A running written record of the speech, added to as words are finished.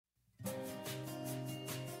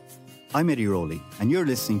I'm Eddie Rowley, and you're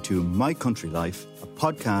listening to My Country Life, a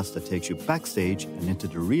podcast that takes you backstage and into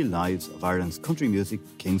the real lives of Ireland's country music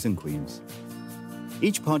kings and queens.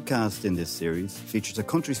 Each podcast in this series features a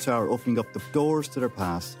country star opening up the doors to their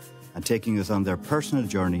past and taking us on their personal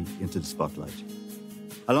journey into the spotlight.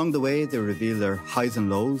 Along the way, they reveal their highs and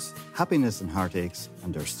lows, happiness and heartaches,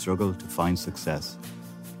 and their struggle to find success.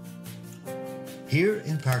 Here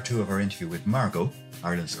in part 2 of our interview with Margo,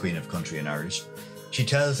 Ireland's Queen of Country and Irish, she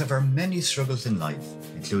tells of her many struggles in life,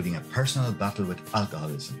 including a personal battle with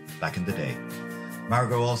alcoholism back in the day.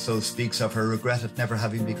 Margo also speaks of her regret at never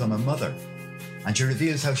having become a mother, and she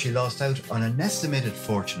reveals how she lost out on an estimated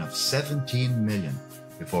fortune of 17 million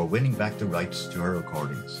before winning back the rights to her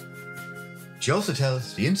recordings. She also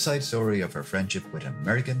tells the inside story of her friendship with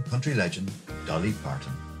American country legend Dolly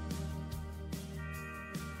Parton.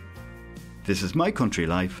 This is My Country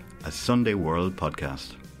Life, a Sunday World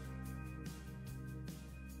podcast.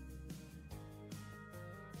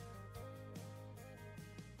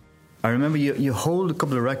 I remember you hold a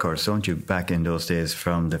couple of records, don't you, back in those days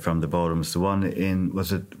from the ballrooms. The one in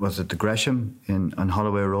was it the Gresham on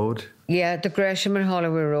Holloway Road? Yeah, the Gresham on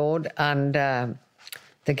Holloway Road and the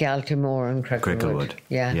Galtymore in Cricklewood.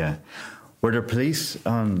 Yeah. Were there police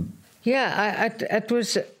on? Yeah, it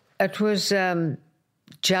was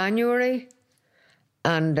January,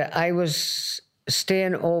 and I was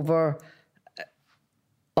staying over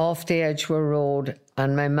off the Edgware Road,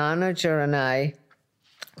 and my manager and I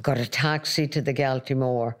got a taxi to the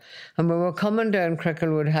Galtymore, and we were coming down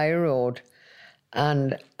Cricklewood High Road,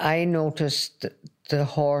 and I noticed the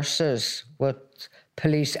horses with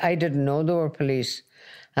police. I didn't know they were police,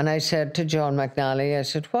 and I said to John McNally, I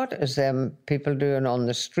said, what is them people doing on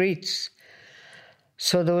the streets?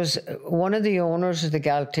 So there was one of the owners of the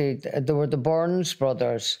Galty, they were the Burns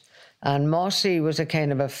brothers, and Mossy was a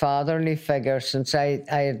kind of a fatherly figure since I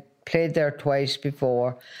had played there twice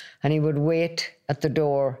before, and he would wait at the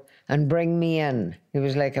door and bring me in. He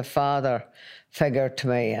was like a father figure to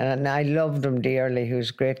me, and I loved him dearly. He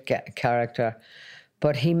was a great character.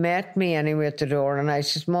 But he met me anyway at the door, and I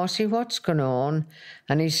says, Mossy, what's going on?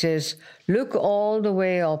 And he says, look all the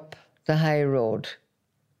way up the high road.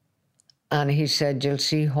 And he said, you'll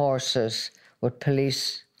see horses with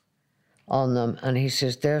police on them. And he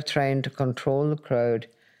says, they're trying to control the crowd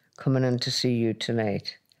coming in to see you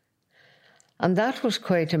tonight. And that was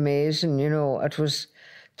quite amazing, you know.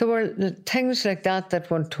 There were things like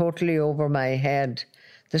that went totally over my head.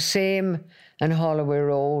 The same in Holloway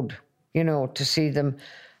Road, you know, to see them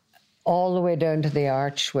all the way down to the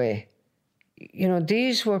archway. You know,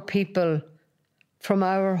 these were people from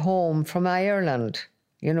our home, from Ireland,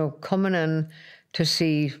 you know, coming in to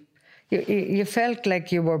see. You felt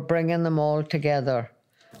like you were bringing them all together.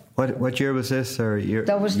 What year was this? Or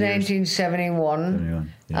that was 1971,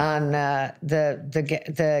 yeah. And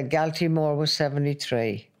the Galtymore was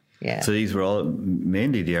 73. Yeah. So these were all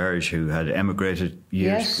mainly the Irish who had emigrated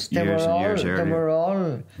years and years earlier. They were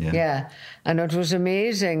all, yeah. And it was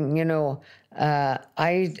amazing, you know.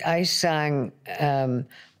 I sang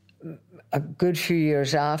a good few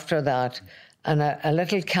years after that, and a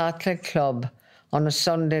little Catholic club on a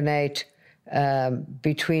Sunday night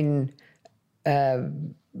between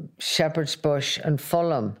Shepherd's Bush and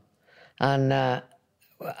Fulham, and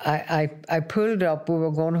I pulled up. We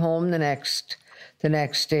were going home the next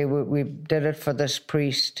day. We did it for this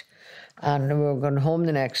priest, and we were going home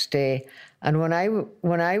the next day. And when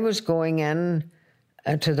I was going in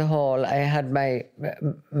to the hall, I had my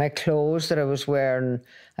clothes that I was wearing.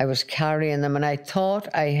 I was carrying them, and I thought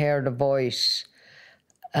I heard a voice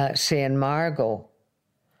saying Margo,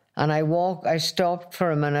 and I stopped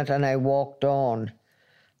for a minute and I walked on.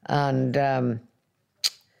 And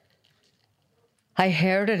I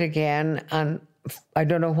heard it again, and I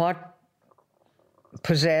don't know what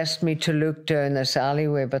possessed me to look down this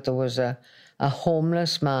alleyway, but there was a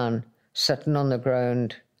homeless man sitting on the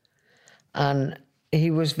ground, and he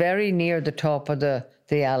was very near the top of the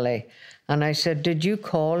alley. And I said, did you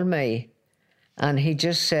call me? And he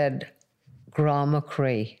just said, Grama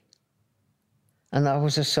Cree. And that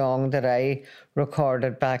was a song that I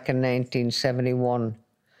recorded back in 1971.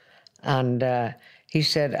 And he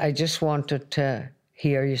said, I just wanted to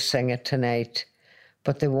hear you sing it tonight,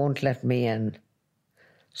 but they won't let me in.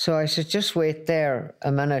 So I said, just wait there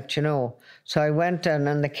a minute, you know. So I went in,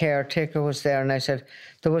 and the caretaker was there, and I said,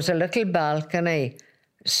 there was a little balcony,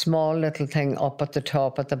 small little thing up at the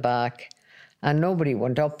top at the back, and nobody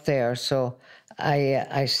went up there. So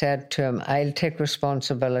I said to him, I'll take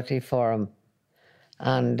responsibility for him.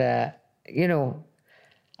 And, you know,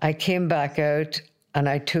 I came back out, and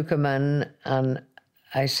I took him in, and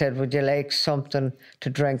I said, would you like something to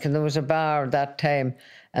drink? And there was a bar at that time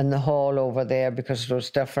in the hall over there because it was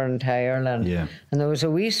different to Ireland. Yeah. And there was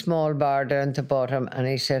a wee small bar down at the bottom, and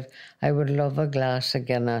he said, I would love a glass of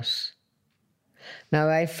Guinness. Now,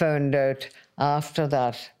 I found out after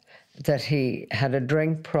that he had a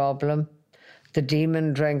drink problem. The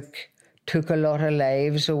demon drink took a lot of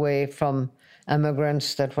lives away from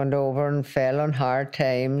immigrants that went over and fell on hard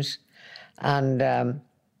times. And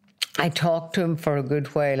I talked to him for a good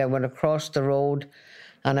while. I went across the road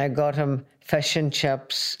and I got him fish and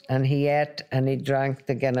chips, and he ate and he drank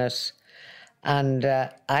the Guinness. And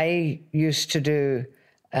I used to do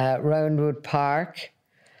Roundwood Park.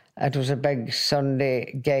 It was a big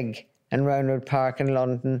Sunday gig in Roundwood Park in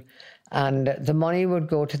London. And the money would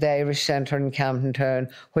go to the Irish Centre in Camden Town,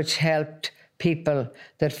 which helped people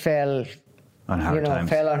that fell on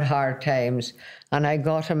hard times. And I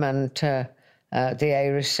got him into the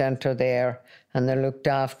Irish Centre there, and they looked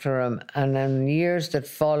after him. And in years that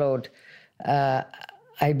followed,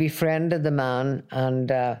 I befriended the man,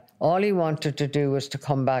 and all he wanted to do was to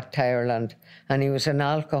come back to Ireland. And he was an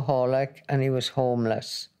alcoholic, and he was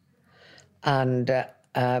homeless. And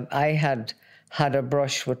I had a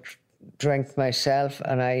brush with drink myself,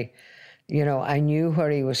 and I knew where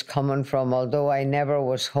he was coming from, although I never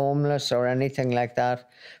was homeless or anything like that.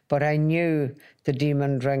 But I knew the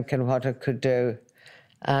demon drink and what it could do.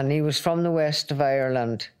 And he was from the west of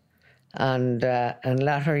Ireland. And in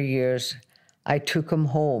latter years, I took him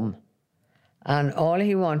home. And all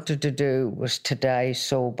he wanted to do was to die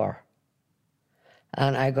sober.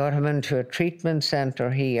 And I got him into a treatment centre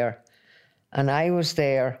here. And I was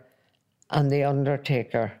there on the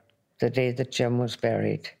undertaker the day that Jim was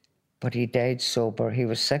buried. But he died sober. He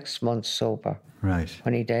was 6 months sober. Right.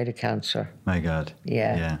 When he died of cancer. My God.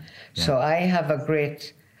 Yeah. So I have a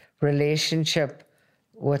great relationship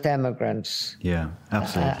with immigrants. Yeah,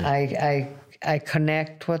 absolutely. I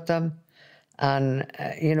connect with them. And,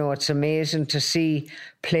 it's amazing to see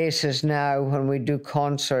places now when we do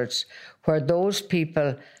concerts where those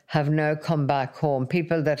people have now come back home,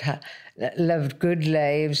 people that lived good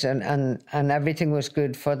lives and everything was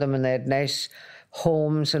good for them, and they had nice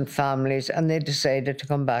homes and families, and they decided to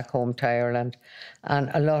come back home to Ireland.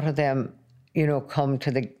 And a lot of them, come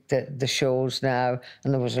to the shows now,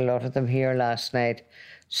 and there was a lot of them here last night.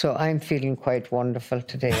 So I'm feeling quite wonderful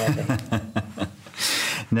today, Eddie.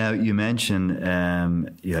 Now, you mentioned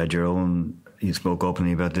you had your own, you spoke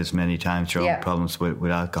openly about this many times, your own problems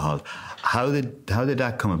with alcohol. How did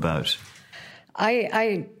that come about?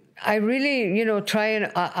 I really, trying,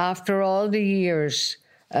 after all the years,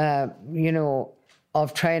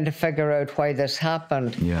 of trying to figure out why this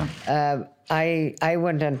happened, I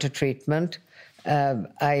went into treatment.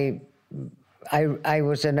 I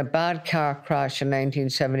was in a bad car crash in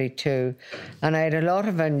 1972, and I had a lot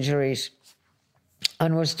of injuries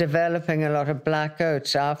and was developing a lot of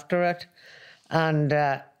blackouts after it. And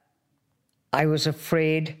I was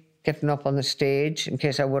afraid getting up on the stage in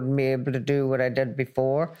case I wouldn't be able to do what I did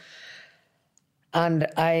before. And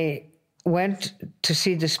I went to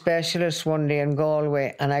see the specialist one day in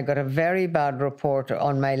Galway, and I got a very bad report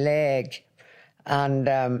on my leg. And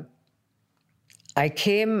I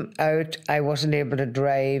came out, I wasn't able to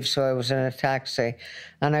drive, so I was in a taxi.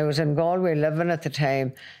 And I was in Galway living at the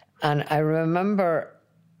time, and I remember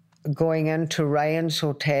going into Ryan's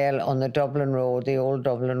Hotel on the Dublin Road, the old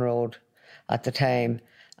Dublin Road at the time,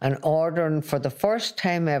 and ordering for the first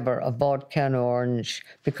time ever a vodka and orange,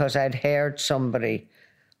 because I'd heard somebody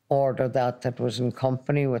order that was in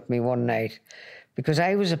company with me one night. Because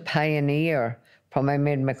I was a pioneer from I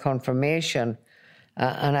made my confirmation,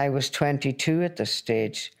 and I was 22 at this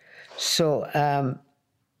stage. So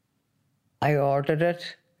I ordered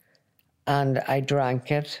it, and I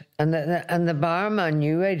drank it. And the barman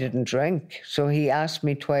knew I didn't drink, so he asked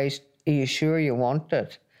me twice, are you sure you want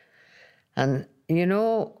it? And,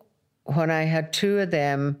 when I had two of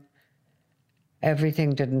them,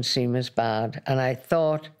 everything didn't seem as bad. And I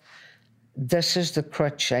thought, this is the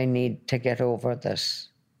crutch I need to get over this.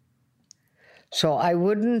 So I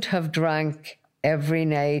wouldn't have drank every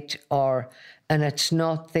night, and it's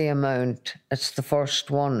not the amount, it's the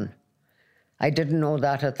first one. I didn't know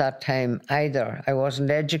that at that time either. I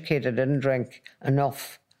wasn't educated, didn't drink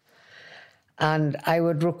enough. And I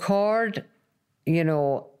would record,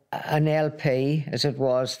 an LP, as it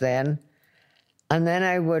was then, and then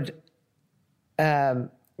I would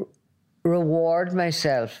reward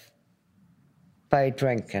myself by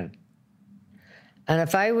drinking. And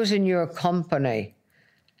if I was in your company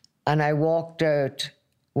and I walked out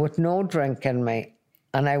with no drink in me,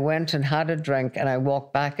 and I went and had a drink and I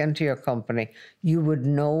walked back into your company, you would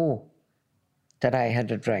know that I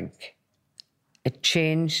had a drink. It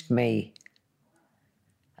changed me.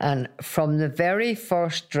 And from the very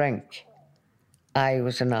first drink, I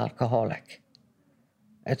was an alcoholic.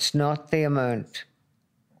 It's not the amount,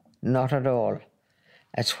 not at all.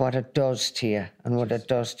 It's what it does to you and what it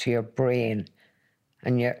does to your brain.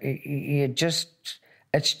 And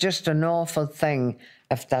it's just an awful thing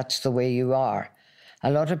if that's the way you are.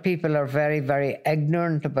 A lot of people are very, very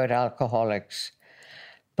ignorant about alcoholics,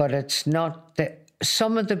 but it's not.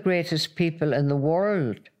 Some of the greatest people in the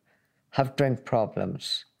world have drink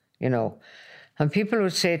problems, you know. And people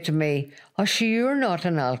would say to me, oh, you're not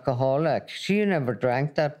an alcoholic. You never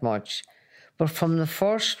drank that much. But from the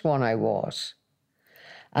first one I was.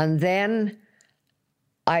 And then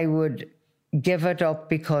I would give it up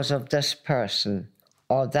because of this person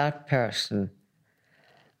or that person.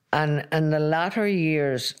 And in the latter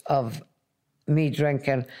years of me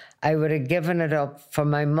drinking, I would have given it up for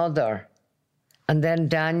my mother. And then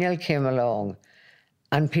Daniel came along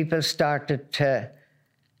and people started to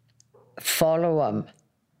follow him.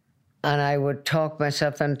 And I would talk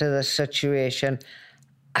myself into this situation.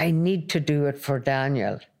 I need to do it for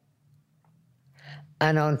Daniel.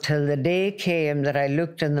 And until the day came that I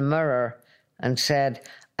looked in the mirror and said,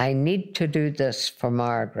 I need to do this for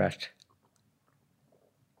Margaret.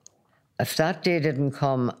 If that day didn't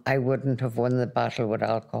come, I wouldn't have won the battle with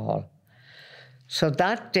alcohol. So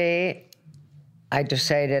that day, I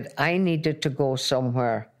decided I needed to go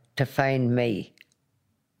somewhere to find me.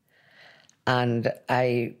 And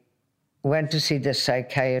I went to see the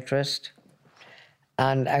psychiatrist.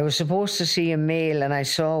 And I was supposed to see a male, and I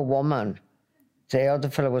saw a woman. The other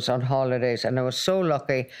fellow was on holidays, and I was so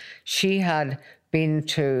lucky. She had been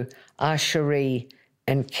to Ashery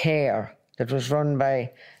in Care that was run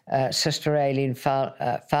by Sister Eileen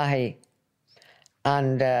Fahy.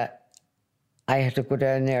 And I had to go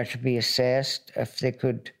down there to be assessed if they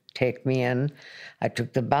could take me in. I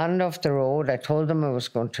took the band off the road. I told them I was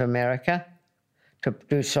going to America to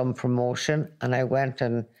do some promotion, and I went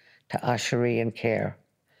in to Ashery in Care.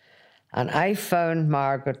 And I found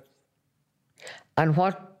Margaret, and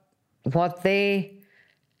what they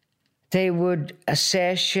would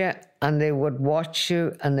assess you, and they would watch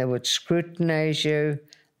you, and they would scrutinise you,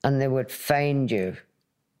 and they would find you.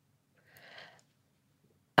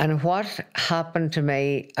 And what happened to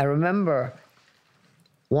me, I remember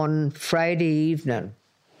one Friday evening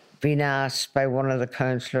being asked by one of the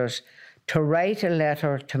counsellors to write a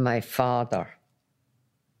letter to my father.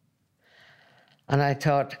 And I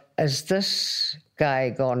thought, is this guy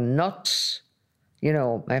gone nuts? You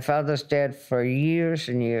know, my father's dead for years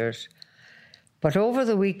and years. But over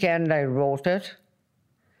the weekend, I wrote it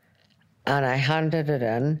and I handed it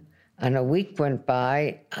in, and a week went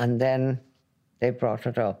by, and then they brought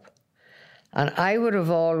it up. And I would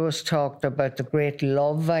have always talked about the great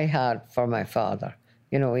love I had for my father.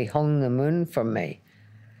 You know, he hung the moon for me.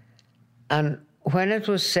 And when it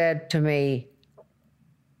was said to me,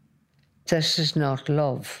 this is not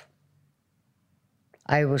love,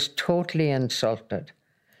 I was totally insulted.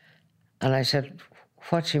 And I said,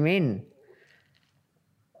 what do you mean?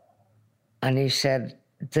 And he said,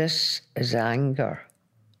 this is anger.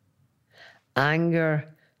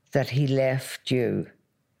 Anger that he left you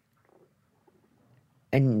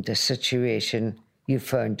in the situation you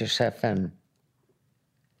found yourself in.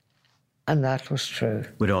 And that was true.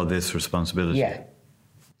 With all this responsibility? Yeah.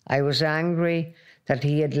 I was angry that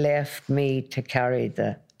he had left me to carry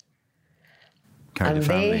the family.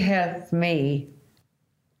 They helped me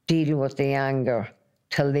deal with the anger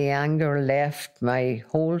till the anger left my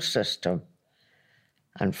whole system.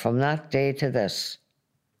 And from that day to this,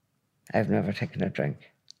 I've never taken a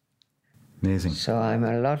drink. Amazing. So I'm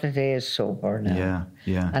a lot of days sober now. Yeah,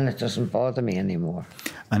 yeah. And it doesn't bother me anymore.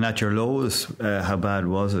 And at your lowest, how bad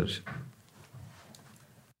was it?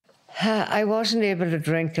 I wasn't able to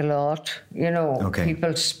drink a lot. You know, okay.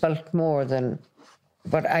 People spilt more than...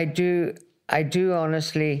 But I do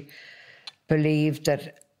honestly believe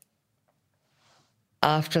that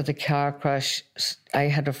after the car crash, I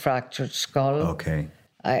had a fractured skull. Okay.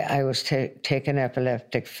 I was taking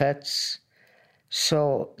epileptic fits.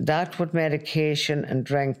 So that with medication and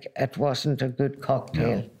drink, it wasn't a good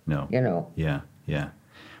cocktail. No. You know. Yeah, yeah.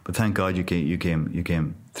 But thank God you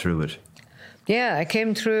came through it. Yeah, I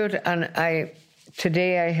came through it, and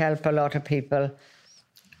today I help a lot of people.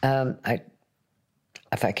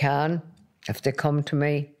 If I can, if they come to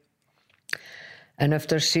me, and if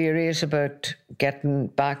they're serious about getting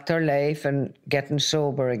back their life and getting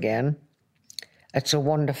sober again, it's a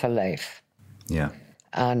wonderful life. Yeah.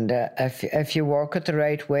 And if you work it the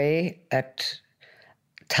right way,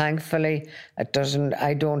 thankfully, it doesn't.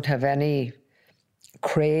 I don't have any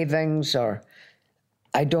cravings, or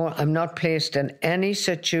I'm not placed in any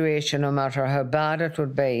situation, no matter how bad it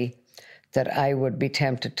would be, that I would be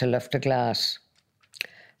tempted to lift a glass.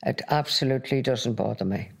 It absolutely doesn't bother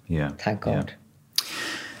me. Yeah. Thank God.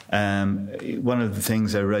 Yeah. One of the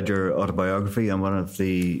things, I read your autobiography, and one of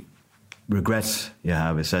the regrets you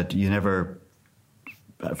have is that you never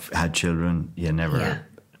had children, you never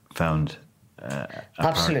found a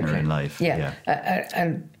partner in life. Yeah.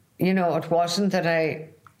 And, you know, it wasn't that I...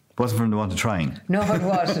 Wasn't from the want of trying. No, it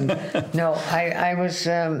wasn't. No, I was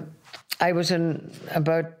in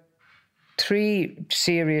about 3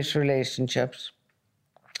 serious relationships,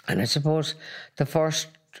 and I suppose the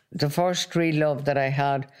first real love that I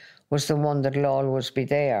had was the one that'll always be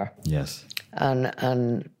there. Yes.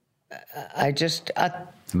 And I just...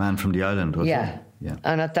 The man from the island, wasn't it? Yeah.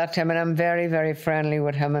 And at that time, and I'm very, very friendly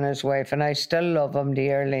with him and his wife, and I still love him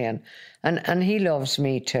dearly, and he loves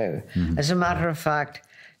me too. Mm-hmm. As a matter of fact,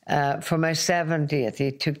 for my 70th,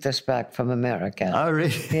 he took this back from America. Oh,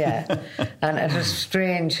 really? Yeah. And it was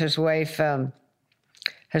strange. His wife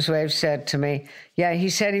said to me, yeah, he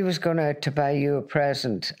said he was going to buy you a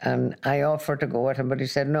present, and I offered to go with him, but he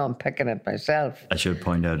said, no, I'm picking it myself. I should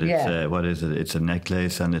point out, it's what is it? It's a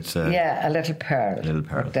necklace, and it's a... Yeah, a little pearl. A little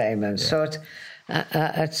pearl. Of diamonds. Yeah. So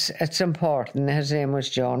it's important. His name was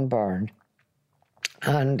John Byrne.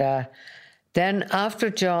 And then after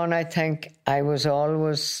John, I think I was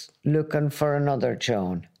always looking for another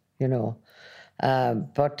John, you know.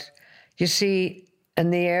 But you see,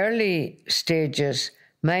 in the early stages,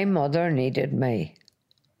 my mother needed me.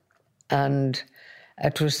 And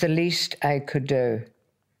it was the least I could do.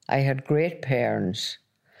 I had great parents.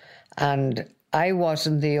 And I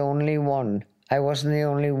wasn't the only one. I wasn't the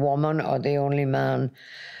only woman or the only man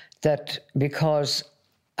that, because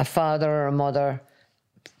a father or a mother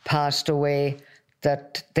passed away,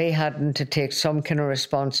 that they hadn't to take some kind of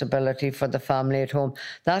responsibility for the family at home.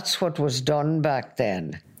 That's what was done back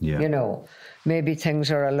then. Yeah. You know, maybe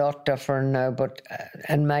things are a lot different now, but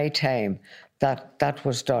in my time, that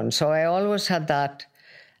was done. So I always had that,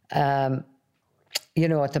 you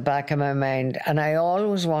know, at the back of my mind. And I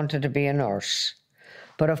always wanted to be a nurse.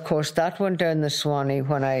 But of course, that went down the Swanee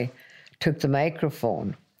when I took the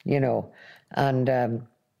microphone, you know, and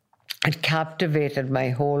it captivated my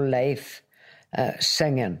whole life,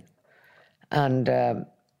 singing. And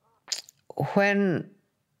when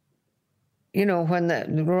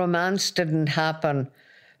the romance didn't happen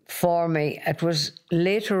for me, it was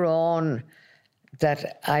later on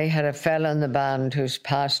that I had a fella in the band who's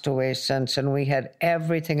passed away since, and we had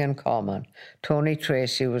everything in common. Tony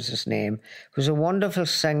Tracy was his name. He was a wonderful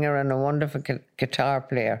singer and a wonderful guitar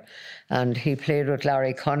player, and he played with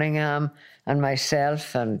Larry Cunningham and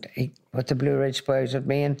myself, and with the Blue Ridge Boys with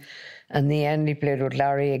me, and in the end he played with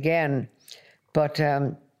Larry again. But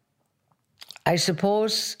I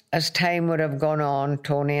suppose as time would have gone on,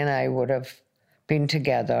 Tony and I would have been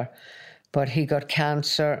together, but he got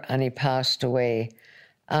cancer and he passed away.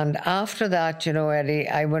 And after that, you know, Eddie,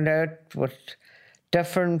 I went out with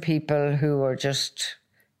different people who were just,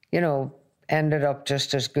 you know, ended up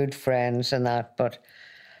just as good friends and that. But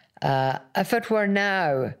if it were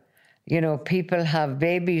now, you know, people have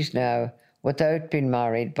babies now without being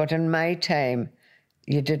married. But in my time,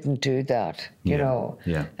 you didn't do that, you know.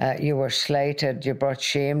 Yeah. You were slighted, you brought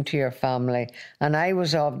shame to your family. And I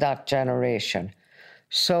was of that generation.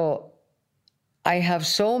 So I have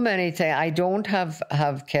so many things. I don't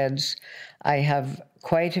have kids. I have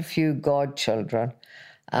quite a few godchildren,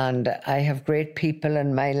 and I have great people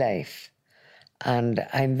in my life, and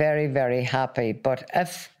I'm very, very happy. But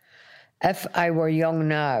if I were young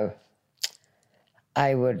now,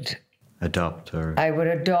 I would adopt, or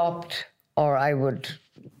I would,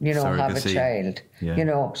 you know, have a child, you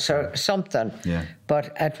know, so something. Yeah.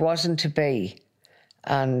 But it wasn't to be,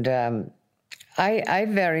 and. I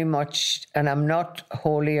very much, and I'm not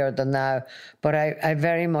holier than thou, but I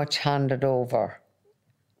very much hand it over.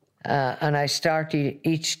 And I start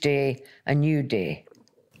each day a new day.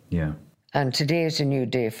 Yeah. And today is a new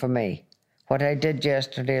day for me. What I did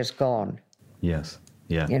yesterday is gone. Yes.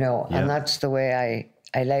 Yeah. You know, and that's the way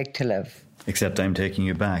I like to live. Except I'm taking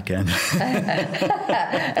you back, and in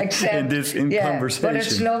conversation. But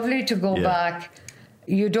it's lovely to go back.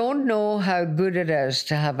 You don't know how good it is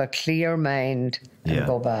to have a clear mind and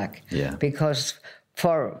go back. Yeah. Because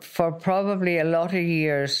for probably a lot of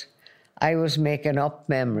years, I was making up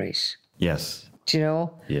memories. Yes. Do you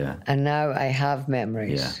know? Yeah. And now I have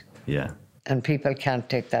memories. Yeah. Yeah. And people can't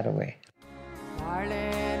take that away.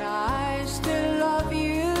 Darling, I still love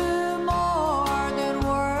you more than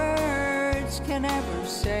words can ever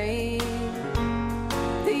say.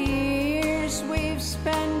 The years we've spent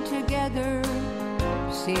together,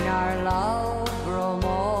 seen our love grow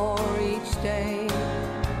more each day.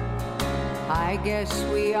 I guess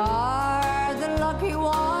we are the lucky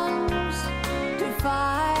ones to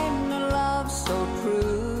find a love so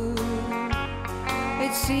true.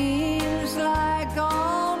 It seems like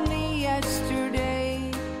only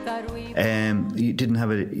yesterday that we... You didn't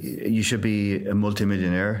have you should be a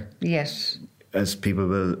multimillionaire. Yes. As people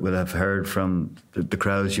will have heard from the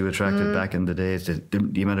crowds you attracted back in the days,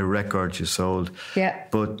 the amount of records you sold. Yeah.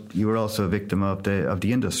 But you were also a victim of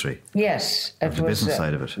the industry. Yes. Of the business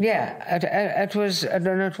side of it. Yeah. It was, and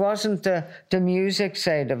it wasn't the music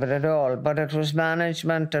side of it at all, but it was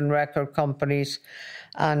management and record companies.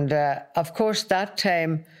 And of course, that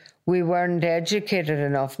time we weren't educated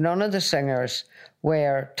enough. None of the singers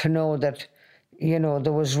were to know that, you know,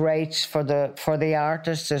 there was rights for the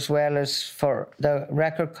artists as well as for the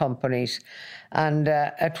record companies. And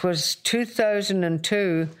it was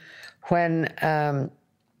 2002 when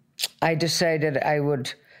I decided I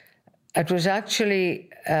would... It was actually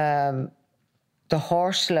the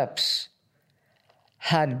Horselips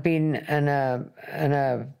had been in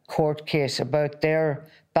a court case about their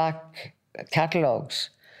back catalogues.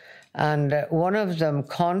 And one of them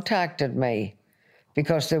contacted me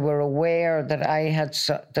because they were aware that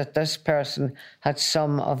that this person had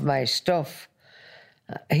some of my stuff.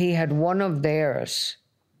 He had one of theirs.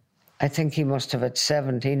 I think he must have had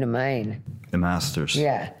 17 of mine. The masters.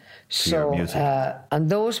 Yeah. So, and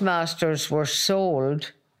those masters were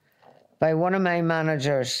sold by one of my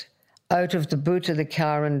managers out of the boot of the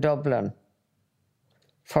car in Dublin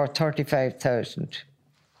for 35,000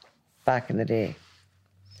 back in the day.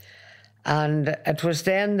 And it was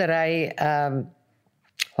then that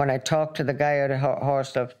when I talked to the guy out of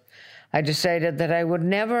Horslip, I decided that I would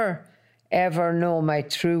never, ever know my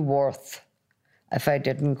true worth if I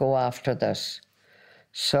didn't go after this.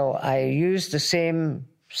 So I used the same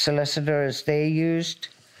solicitor as they used,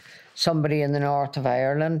 somebody in the north of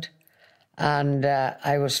Ireland. And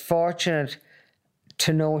I was fortunate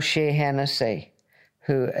to know Shea Hennessy,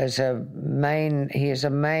 who is he is a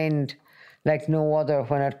mind like no other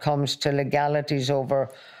when it comes to legalities over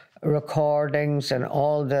recordings and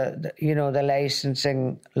all the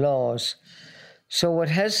licensing laws. So with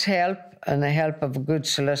his help and the help of a good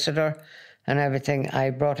solicitor and everything, I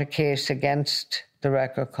brought a case against the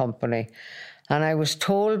record company. And I was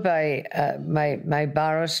told by my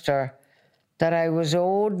barrister that I was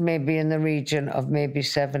owed maybe in the region of maybe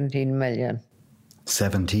 17 million.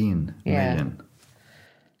 17 million?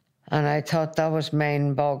 And I thought that was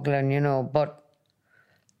mind-boggling, but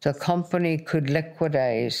the company could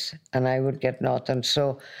liquidise and I would get nothing.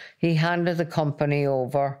 So he handed the company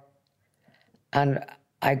over and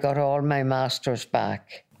I got all my masters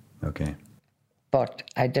back. Okay. But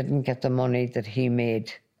I didn't get the money that he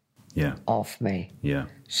made off me. Yeah.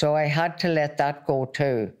 So I had to let that go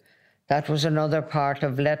too. That was another part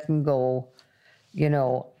of letting go,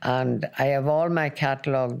 and I have all my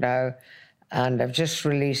catalogue now. And I've just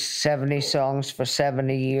released 70 songs for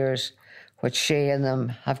 70 years, which Shea and them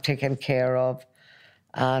have taken care of.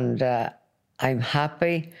 And I'm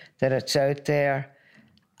happy that it's out there.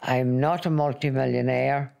 I'm not a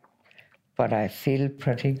multimillionaire, but I feel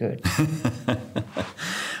pretty good.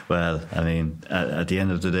 Well, I mean, at the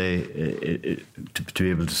end of the day, to be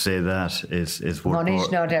able to say that is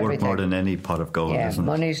worth more than any pot of gold, isn't it?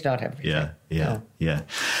 Money's not everything. Yeah.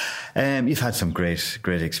 You've had some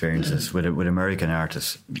great experiences with American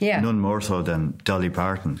artists. Yeah. None more so than Dolly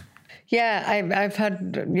Parton. Yeah, I've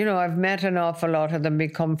had, I've met an awful lot of them,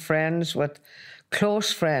 become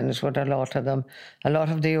close friends with a lot of them. A lot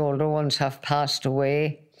of the older ones have passed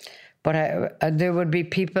away. But there would be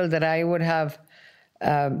people that I would have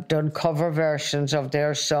done cover versions of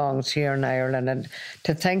their songs here in Ireland. And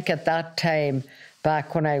to think at that time,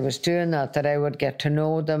 back when I was doing that I would get to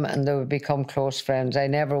know them and they would become close friends. I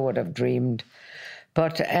never would have dreamed.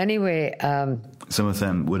 But anyway... some of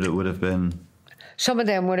them would have been... Some of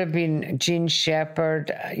them would have been Jean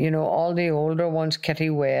Shepherd, all the older ones, Kitty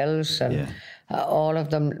Wells, and all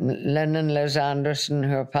of them, Lynn and Liz Anderson,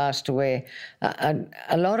 who have passed away, and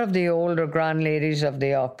a lot of the older grand ladies of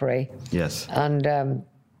the Opry. Yes. And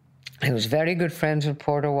I was very good friends with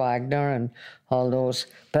Porter Wagner and all those,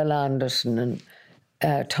 Bill Anderson,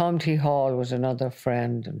 and Tom T. Hall was another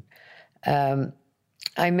friend. And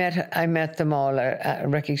I met them all,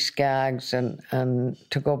 Ricky Skaggs, and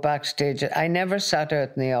to go backstage. I never sat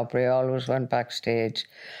out in the Opry, I always went backstage.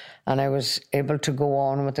 And I was able to go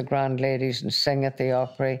on with the grand ladies and sing at the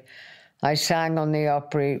Opry. I sang on the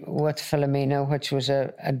Opry with Philomena, which was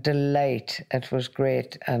a delight. It was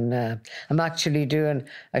great. And I'm actually doing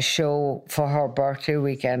a show for her birthday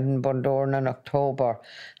weekend in Bundoran in October,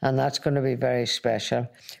 and that's going to be very special.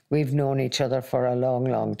 We've known each other for a long,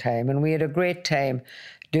 long time, and we had a great time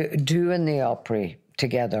doing the Opry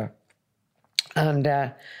together.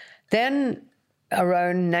 And then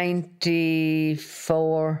around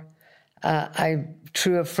 94,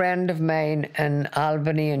 through a friend of mine in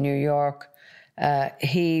Albany in New York,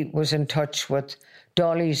 he was in touch with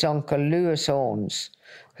Dolly's uncle, Lewis Owens,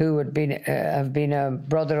 who have been a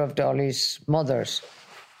brother of Dolly's mother's.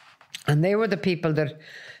 And they were the people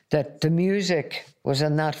that the music was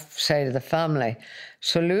on that side of the family.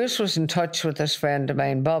 So Lewis was in touch with this friend of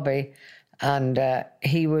mine, Bobby, and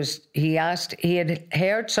he had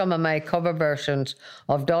heard some of my cover versions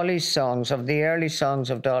of Dolly's songs, of the early songs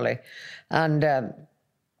of Dolly. And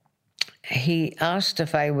he asked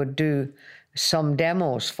if I would do some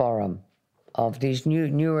demos for him of these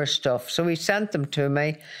newer stuff. So he sent them to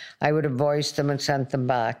me. I would have voiced them and sent them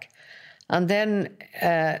back. And then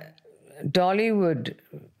Dollywood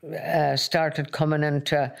started coming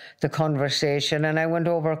into the conversation, and I went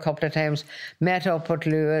over a couple of times, met up with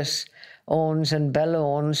Lewis Owens and Bill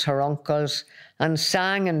Owens, her uncles, and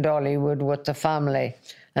sang in Dollywood with the family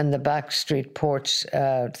in the Backstreet Porch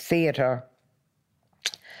Theatre.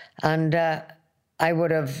 And I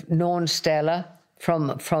would have known Stella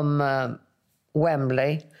from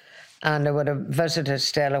Wembley, and I would have visited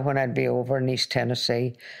Stella when I'd be over in East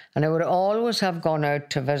Tennessee. And I would always have gone out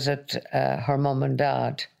to visit her mum and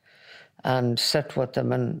dad and sit with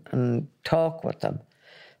them and talk with them.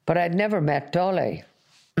 But I'd never met Dolly.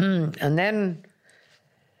 And then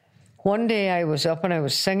one day I was up and I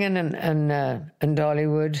was singing in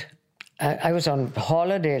Dollywood. I was on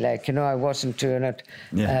holiday, I wasn't doing it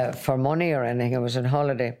for money or anything. I was on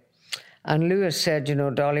holiday. And Lewis said,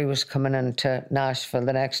 Dolly was coming into Nashville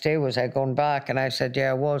the next day. Was I going back? And I said,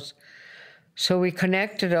 yeah, I was. So we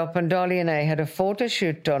connected up, and Dolly and I had a photo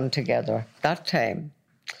shoot done together that time.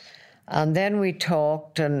 And then we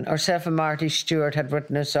talked, and herself and Marty Stewart had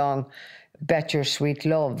written a song, Bet Your Sweet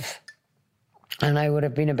Love. And I would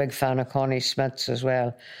have been a big fan of Connie Smith's as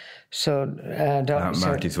well. So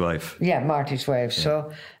Marty's wife. Yeah, Marty's wife. Yeah.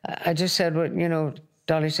 So I just said,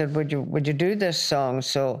 Dolly said, would you do this song?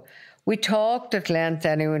 So we talked at length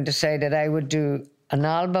anyway and decided I would do an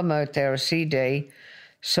album out there, a CD.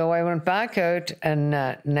 So I went back out in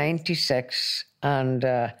 96 and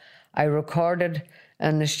I recorded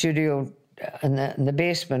in the studio in the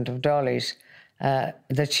basement of Dolly's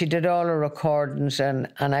that she did all her recordings, and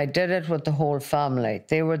I did it with the whole family.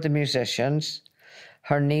 They were the musicians,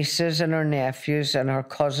 her nieces and her nephews and her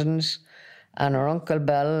cousins and her Uncle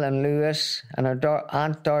Bill and Lewis and her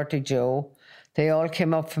Aunt Dorothy Joe. They all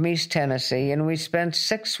came up from East Tennessee, and we spent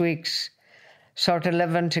 6 weeks sort of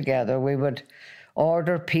living together. We would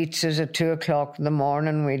order pizzas at 2:00 in the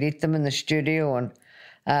morning. We'd eat them in the studio, and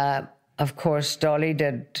of course, Dolly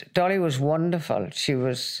was wonderful.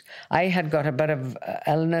 I had got a bit of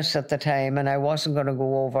illness at the time and I wasn't going to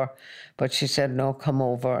go over, but she said, no, come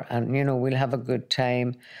over and, we'll have a good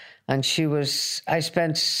time. And I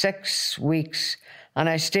spent 6 weeks and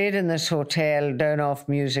I stayed in this hotel down off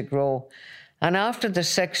Music Row. And after the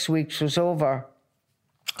 6 weeks was over,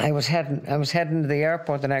 I was heading to the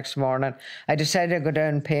airport the next morning. I decided to go down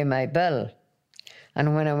and pay my bill.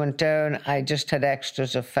 And when I went down, I just had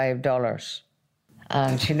extras of $5.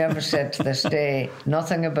 And she never said to this day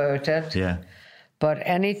nothing about it. Yeah. But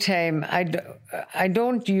anytime, I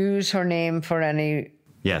don't use her name for any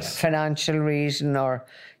financial reason or,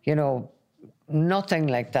 nothing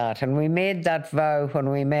like that. And we made that vow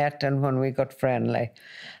when we met and when we got friendly.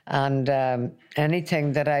 And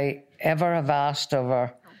anything that I ever have asked of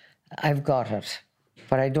her, I've got it.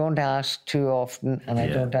 But I don't ask too often, and I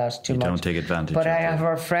don't ask too much. You don't take advantage but of it. I have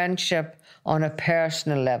her friendship on a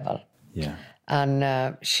personal level. Yeah.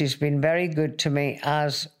 And she's been very good to me,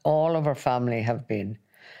 as all of her family have been.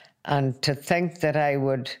 And to think that I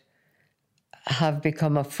would have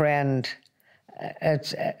become a friend,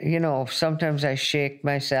 it's, sometimes I shake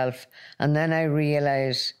myself, and then I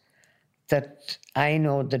realise that I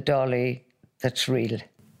know the Dolly that's real.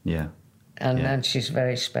 Yeah. And she's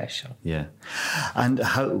very special. Yeah. And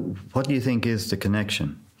what do you think is the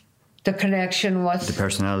connection? The connection was... The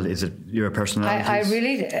personality, is it your personality? I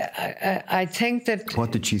think that...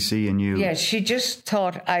 What did she see in you? Yeah, she just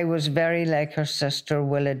thought I was very like her sister,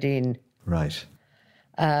 Willa Dean. Right.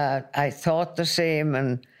 I thought the same,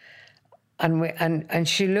 and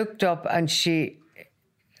she looked up and she...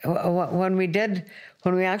 When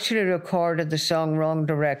we actually recorded the song Wrong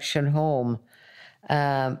Direction Home,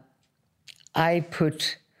 I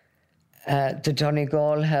put the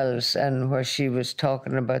Donegal Hills and where she was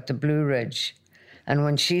talking about the Blue Ridge. And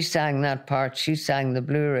when she sang that part, she sang the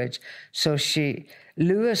Blue Ridge. So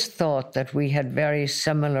Lewis thought that we had very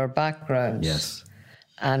similar backgrounds. Yes.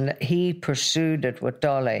 And he pursued it with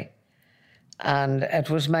Dolly. And it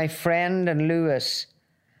was my friend and Lewis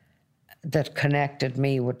that connected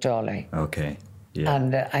me with Dolly. Okay. Yeah.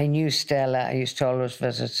 And I knew Stella. I used to always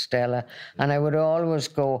visit Stella. And I would always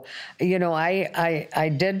go. You know,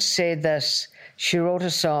 I did say this. She wrote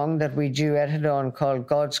a song that we duetted on called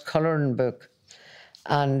God's Colouring Book.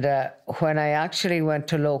 And when I actually went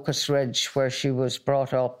to Locust Ridge, where she was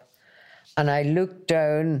brought up, and I looked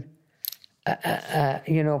down,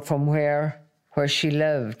 you know, from where she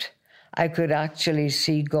lived, I could actually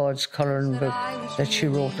see God's colouring book that she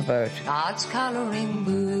wrote about. God's colouring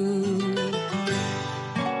book.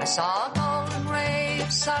 I saw a golden ray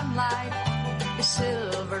of sunlight, a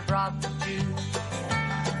silver drop of dew,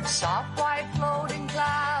 soft white floating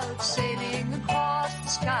clouds sailing across the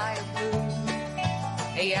sky of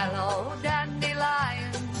blue, a yellow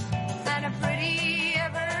dandelion and a pretty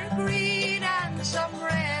evergreen, and some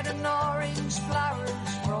red and orange flowers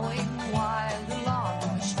growing wild along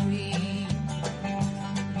the stream.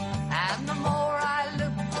 And the more I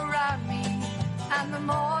look around me, and the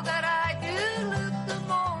more that I do look, the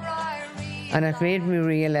more I realize. And it made me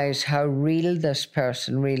realise how real this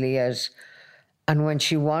person really is. And when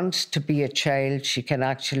she wants to be a child,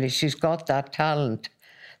 she's got that talent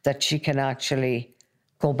that she can actually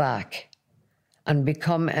go back and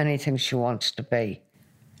become anything she wants to be.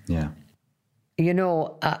 Yeah. You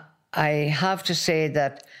know, I have to say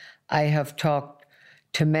that I have talked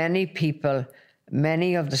to many people,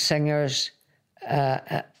 many of the singers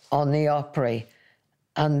on the Opry,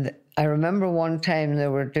 and I remember one time they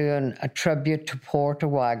were doing a tribute to Porter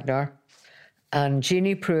Wagner, and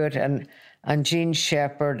Jeannie Pruitt and Jean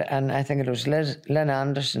Shepherd, and I think it was Lynn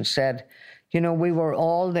Anderson said, you know, we were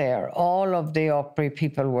all there. All of the Opry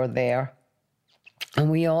people were there, and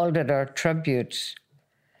we all did our tributes.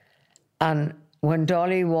 And when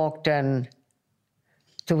Dolly walked in,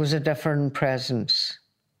 there was a different presence.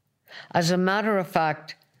 As a matter of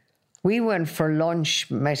fact, we went for lunch,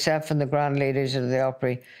 myself and the grand ladies of the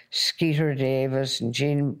Opry, Skeeter Davis and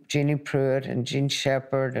Jeannie Pruitt and Jean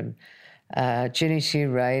Shepherd and Ginny C.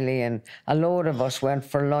 Riley, and a load of us went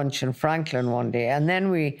for lunch in Franklin one day. And then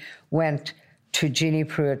we went to Jeannie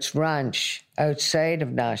Pruitt's ranch outside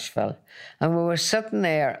of Nashville. And we were sitting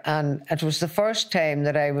there, and it was the first time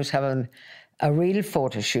that I was having a real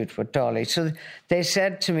photo shoot with Dolly. So they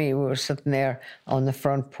said to me, we were sitting there on the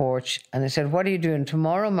front porch, and they said, what are you doing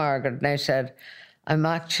tomorrow, Margaret? And I said, I'm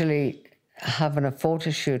actually having a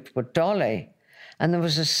photo shoot with Dolly. And there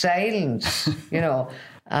was a silence, you know.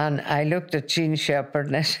 And I looked at Jean Shepherd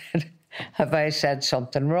and I said, have I said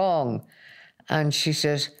something wrong? And she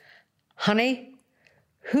says, honey,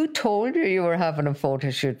 who told you you were having a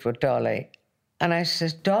photo shoot with Dolly? And I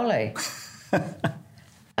said, Dolly.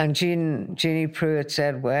 And Jeannie Pruitt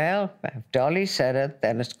said, well, if Dolly said it,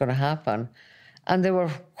 then it's going to happen. And they were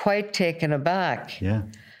quite taken aback. Yeah.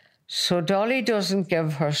 So Dolly doesn't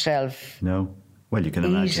give herself No. Well, you can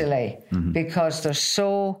imagine. easily because there's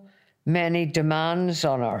so many demands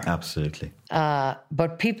on her. Absolutely.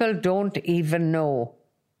 But people don't even know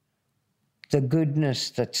the goodness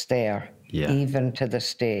that's there, even to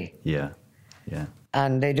this day. Yeah. Yeah.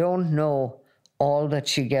 And they don't know all that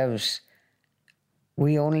she gives.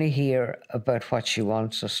 We only hear about what she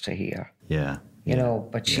wants us to hear. Yeah. You know,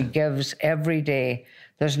 but she gives every day.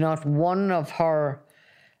 There's not one of her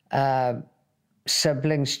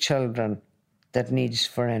siblings' children that needs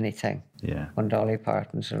for anything. Yeah. When Dolly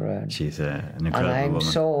Parton's around. She's an incredible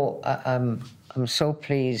and woman. I'm so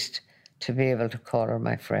pleased to be able to call her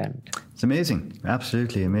my friend. It's amazing.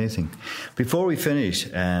 Absolutely amazing. Before we finish,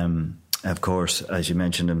 of course, as you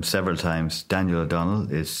mentioned him several times, Daniel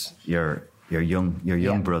O'Donnell is your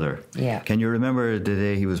young brother. Yeah. Can you remember the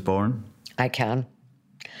day he was born? I can.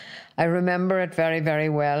 I remember it very, very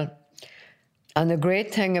well. And the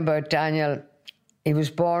great thing about Daniel, he was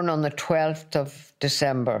born on the 12th of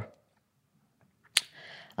December.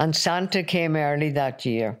 And Santa came early that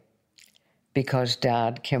year because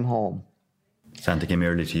Dad came home. Santa came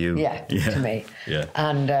early to you? Yeah, to me. Yeah.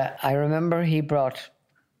 And I remember he brought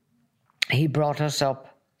us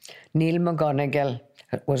up. Neil McGonigal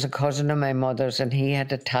was a cousin of my mother's, and he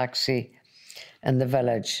had a taxi in the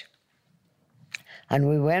village. And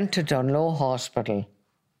we went to Dunloe Hospital,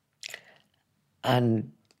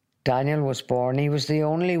 and Daniel was born. He was the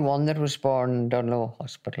only one that was born in Dunloe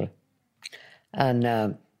Hospital.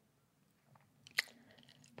 And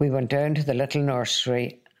we went down to the little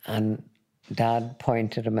nursery, and Dad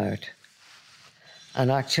pointed him out. And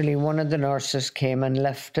actually one of the nurses came and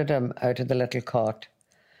lifted him out of the little cot.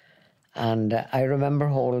 And I remember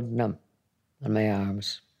holding him in my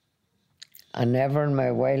arms. And never in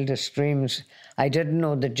my wildest dreams, I didn't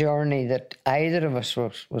know the journey that either of us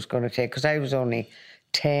was going to take, because I was only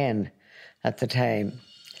 10 at the time.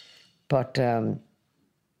 But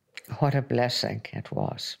what a blessing it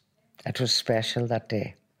was. It was special that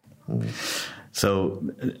day. So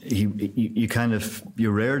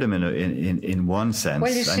you reared him in one sense.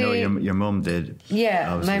 Well, you see, I know your mum did.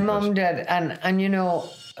 Yeah, my mum did, and you know,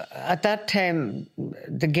 at that time,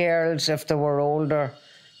 the girls, if they were older,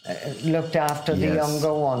 looked after the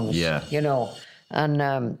younger ones. Yeah, you know,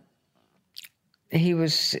 and it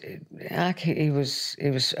was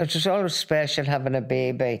always special having a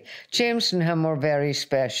baby. James and him were very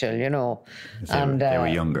special, you know, they were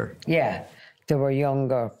younger. Yeah. They were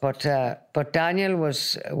younger, but Daniel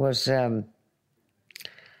was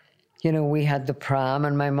you know, we had the pram,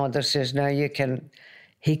 and my mother says, now he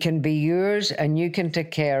can be yours and you can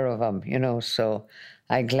take care of him, you know. So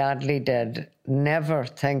I gladly did, never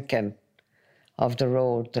thinking of the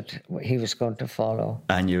road that he was going to follow.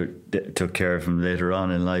 And you took care of him later on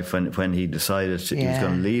in life when he decided he was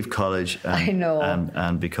going to leave college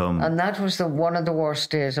and become... And that was one of the worst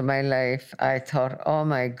days of my life. I thought, oh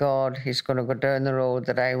my God, he's going to go down the road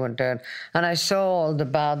that I went down. And I saw all the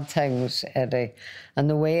bad things, Eddie, and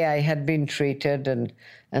the way I had been treated and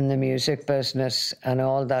in the music business and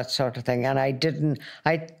all that sort of thing. And I didn't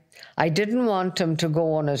want him to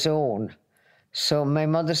go on his own. So my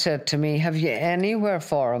mother said to me, have you anywhere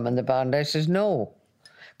for him in the band? I says, no,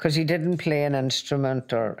 because he didn't play an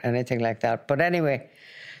instrument or anything like that. But anyway,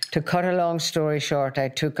 to cut a long story short, I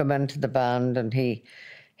took him into the band, and he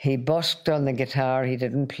busked on the guitar. He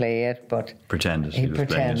didn't play it, but he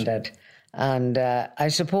pretended. And I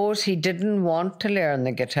suppose he didn't want to learn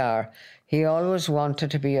the guitar. He always wanted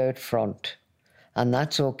to be out front, and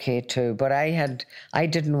that's okay too. But I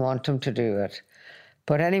didn't want him to do it.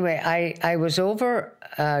 But anyway, I was over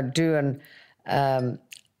doing a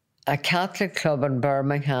Catholic club in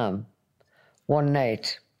Birmingham one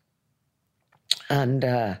night,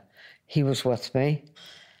 and he was with me.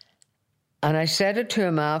 And I said it to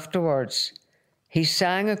him afterwards. He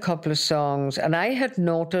sang a couple of songs, and I had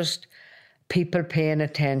noticed people paying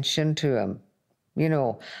attention to him, you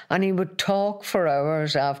know, and he would talk for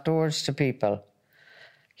hours afterwards to people,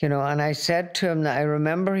 you know. And I said to him that I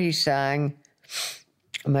remember he sang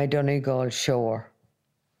My Donegal Shore.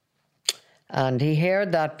 And he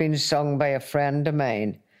heard that being sung by a friend of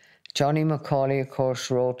mine. Johnny Macaulay, of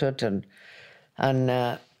course, wrote it, and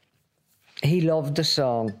he loved the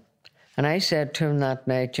song. And I said to him that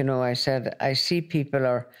night, you know, I said, I see people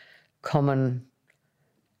are coming,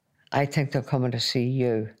 I think they're coming to see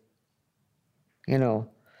you, you know.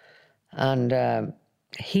 And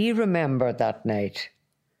he remembered that night,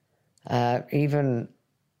 even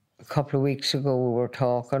a couple of weeks ago, we were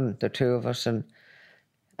talking, the two of us, and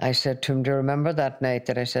I said to him, do you remember that night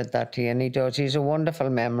that I said that to you? And he does. He's a wonderful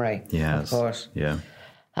memory, of course. Yeah.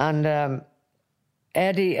 And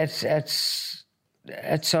Eddie, it's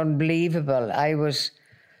unbelievable. I was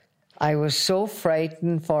so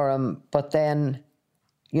frightened for him, but then,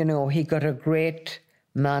 you know, he got a great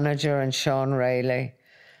manager in Sean Riley.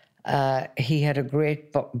 He had a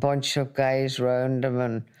great bunch of guys around him,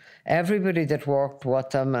 and everybody that worked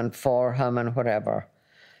with him and for him and whatever,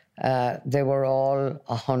 they were all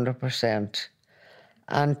 100%.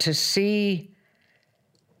 And to see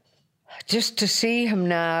him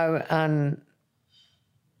now and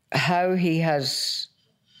how he has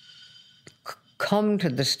come to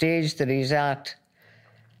the stage that he's at,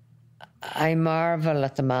 I marvel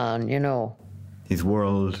at the man, you know. He's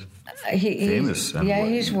world famous.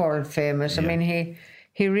 He's world famous. Yeah. I mean,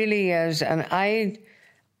 he really is. And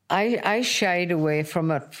I shied away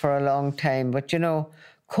from it for a long time. But, you know,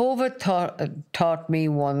 COVID taught me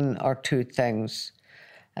one or two things.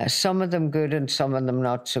 Some of them good and some of them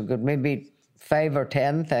not so good. Maybe 5 or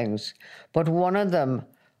 10 things. But one of them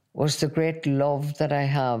was the great love that I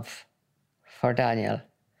have for Daniel.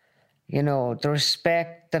 You know, the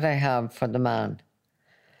respect that I have for the man.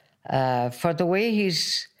 For the way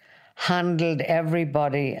he's handled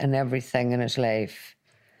everybody and everything in his life.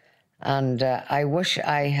 And I wish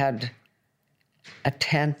I had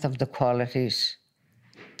 1/10 of the qualities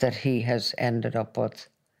that he has ended up with.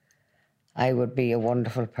 I would be a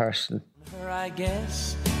wonderful person. For I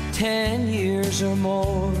guess 10 years or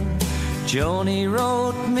more, Joni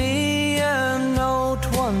wrote me a note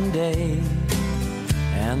one day,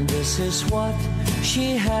 and this is what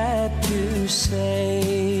she had to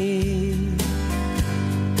say.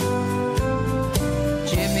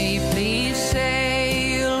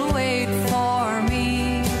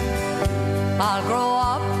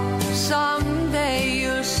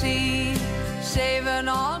 and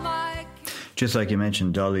all my... Just like you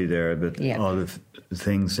mentioned Dolly there, but all the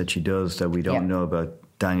things that she does that we don't know about,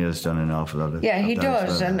 Daniel's done an awful lot of. Yeah, he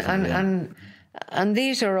does, well, and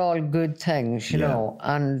these are all good things, you know,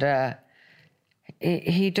 and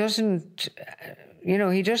he doesn't, you know,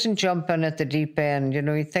 he doesn't jump in at the deep end, you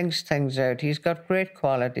know, he thinks things out. He's got great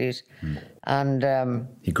qualities, and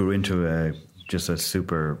he grew into just a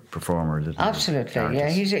super performer. Absolutely, yeah.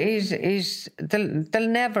 He's there'll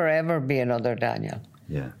never ever be another Daniel.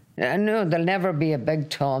 Yeah. No, there'll never be a Big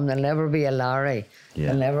Tom. There'll never be a Larry. Yeah.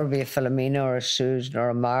 There'll never be a Philomena or a Susan or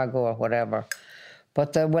a Margo or whatever.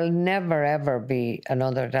 But there will never ever be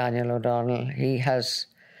another Daniel O'Donnell. He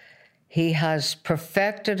has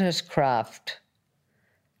perfected his craft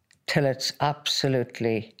till it's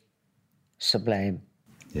absolutely sublime.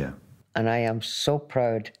 Yeah. And I am so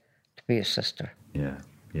proud to be a sister. Yeah.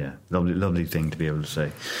 Yeah, lovely thing to be able to say.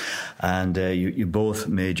 And you both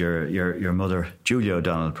made your mother, Julia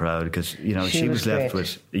O'Donnell, proud because, you know, she was left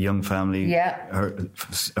with a young family. Yeah.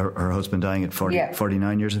 Her husband dying at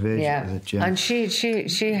 49 years of age. Yeah. And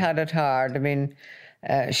she had it hard. I mean,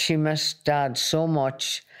 she missed Dad so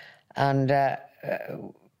much. And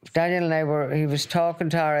Daniel and he was talking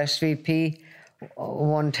to our SVP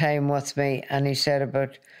one time with me, and he said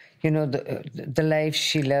about, you know, the life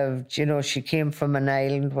she lived. You know, she came from an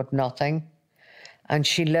island with nothing, and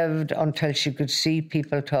she lived until she could see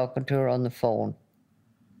people talking to her on the phone.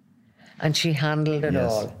 And she handled it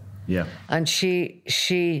all. Yeah. And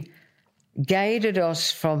she guided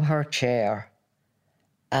us from her chair,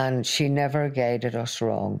 and she never guided us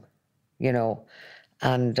wrong, you know.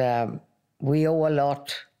 And we owe a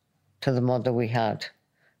lot to the mother we had.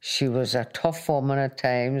 She was a tough woman at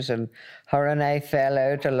times, and her and I fell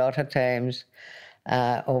out a lot of times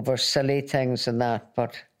over silly things and that,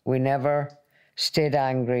 but we never stayed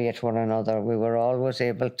angry at one another. We were always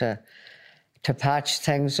able to patch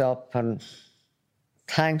things up, and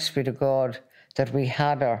thanks be to God that we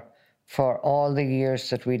had her for all the years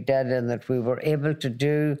that we did, and that we were able to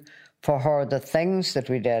do for her the things that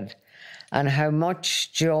we did, and how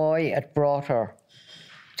much joy it brought her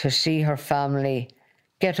to see her family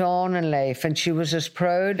get on in life. And she was as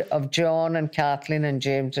proud of John and Kathleen and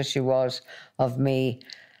James as she was of me.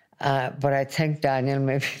 But I think Daniel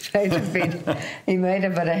maybe might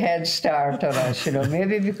have had a head start on us, you know,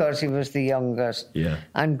 maybe because he was the youngest. Yeah.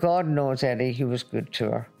 And God knows, Eddie, he was good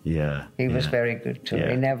to her. Yeah. He was very good to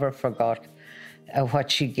her. He never forgot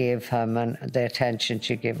what she gave him and the attention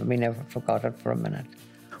she gave him. He never forgot it for a minute.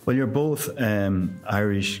 Well, you're both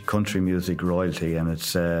Irish country music royalty, and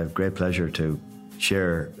it's a great pleasure to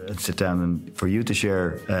sit down and for you to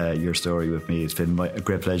share your story with me. It's been a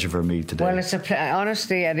great pleasure for me today. Well, it's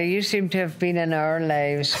honestly, Eddie, you seem to have been in our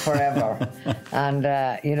lives forever. And,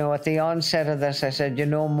 you know, at the onset of this, I said, you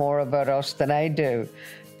know more about us than I do.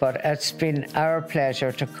 But it's been our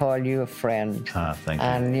pleasure to call you a friend. Thank you.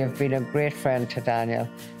 And you've been a great friend to Daniel.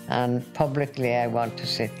 And publicly, I want to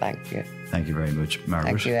say thank you. Thank you very much,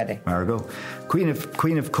 Margaret. Thank you, Eddie. Margo, Queen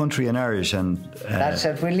of Country and Irish, and that's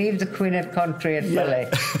it. We leave the Queen of Country at Philly.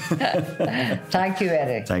 Thank you,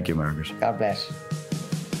 Eddie. Thank you, Margaret. God bless.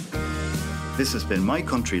 This has been My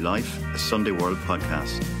Country Life, a Sunday World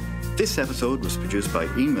podcast. This episode was produced by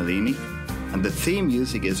Ian Malini, and the theme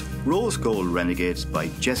music is Rose Gold Renegades by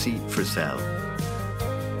Jesse Frisell.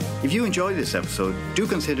 If you enjoyed this episode, do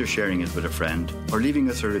consider sharing it with a friend or leaving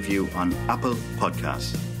us a review on Apple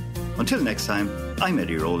Podcasts. Until next time, I'm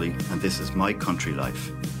Eddie Rowley, and this is My Country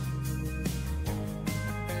Life.